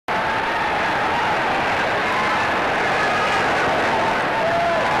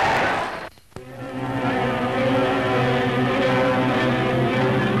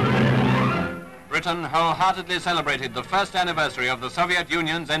London wholeheartedly celebrated the first anniversary of the Soviet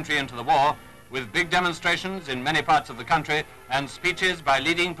Union's entry into the war with big demonstrations in many parts of the country and speeches by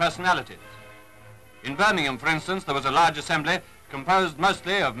leading personalities. In Birmingham, for instance, there was a large assembly composed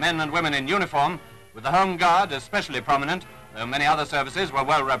mostly of men and women in uniform, with the Home Guard especially prominent, though many other services were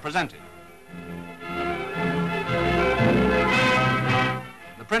well represented.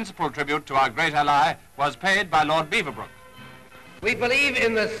 The principal tribute to our great ally was paid by Lord Beaverbrook. We believe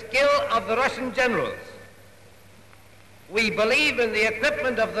in the skill of the Russian generals. We believe in the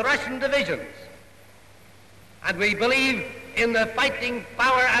equipment of the Russian divisions. And we believe in the fighting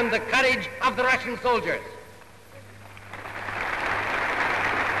power and the courage of the Russian soldiers.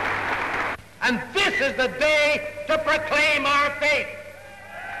 And this is the day to proclaim our faith.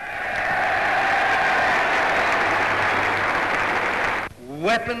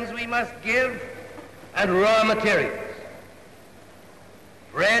 Weapons we must give, and raw materials.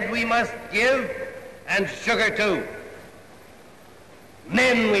 Bread we must give, and sugar too.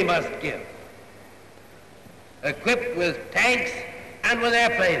 Men we must give, equipped with tanks and with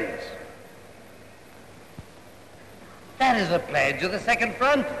airplanes. That is the pledge of the Second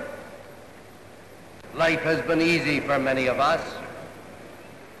Front. Life has been easy for many of us.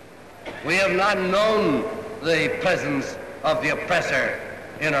 We have not known the presence of the oppressor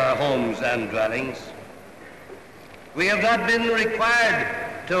in our homes and dwellings. We have not been required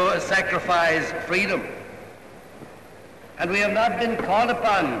to sacrifice freedom. And we have not been called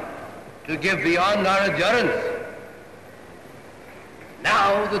upon to give beyond our endurance.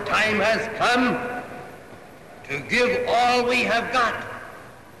 Now the time has come to give all we have got,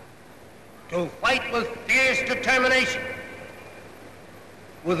 to fight with fierce determination,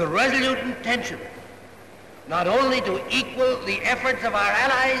 with a resolute intention, not only to equal the efforts of our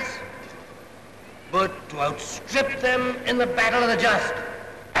allies, but to outstrip them in the battle of the just.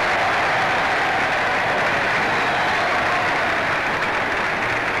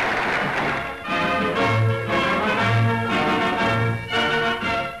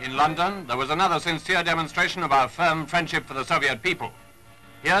 In London, there was another sincere demonstration of our firm friendship for the Soviet people.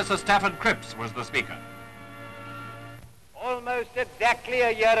 Here, Sir Stafford Cripps was the speaker. Almost exactly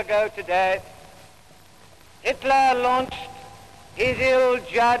a year ago today, Hitler launched his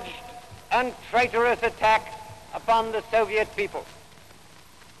ill-judged and traitorous attack upon the Soviet people,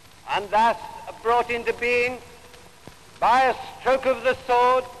 and thus brought into being, by a stroke of the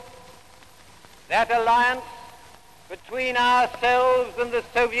sword, that alliance between ourselves and the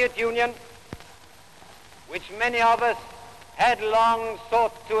Soviet Union, which many of us had long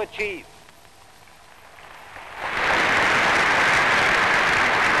sought to achieve.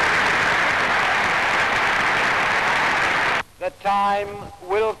 The time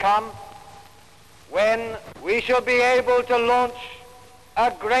will come when we shall be able to launch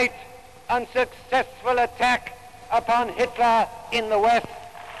a great and successful attack upon Hitler in the West.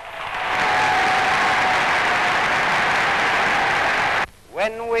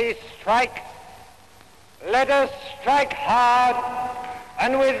 When we strike, let us strike hard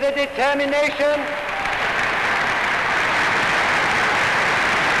and with the determination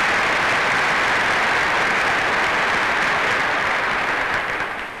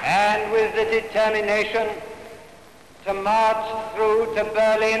to march through to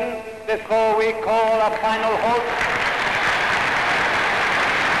Berlin before we call a final halt.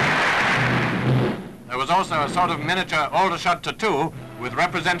 There was also a sort of miniature Aldershot Tattoo with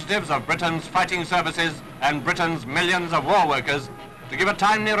representatives of Britain's fighting services and Britain's millions of war workers to give a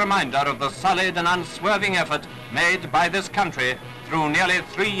timely reminder of the solid and unswerving effort made by this country through nearly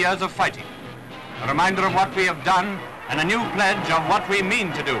 3 years of fighting. A reminder of what we have done and a new pledge of what we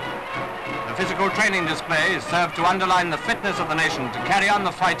mean to do. The physical training displays serve to underline the fitness of the nation to carry on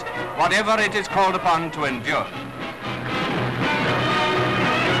the fight, whatever it is called upon to endure.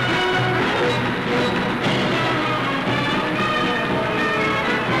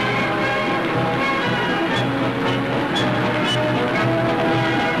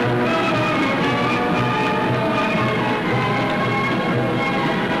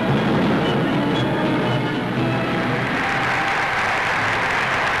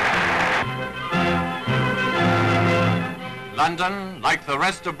 London, like the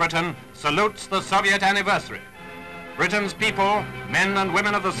rest of Britain, salutes the Soviet anniversary. Britain's people, men and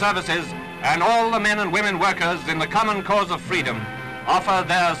women of the services, and all the men and women workers in the common cause of freedom, offer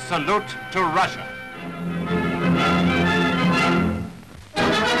their salute to Russia.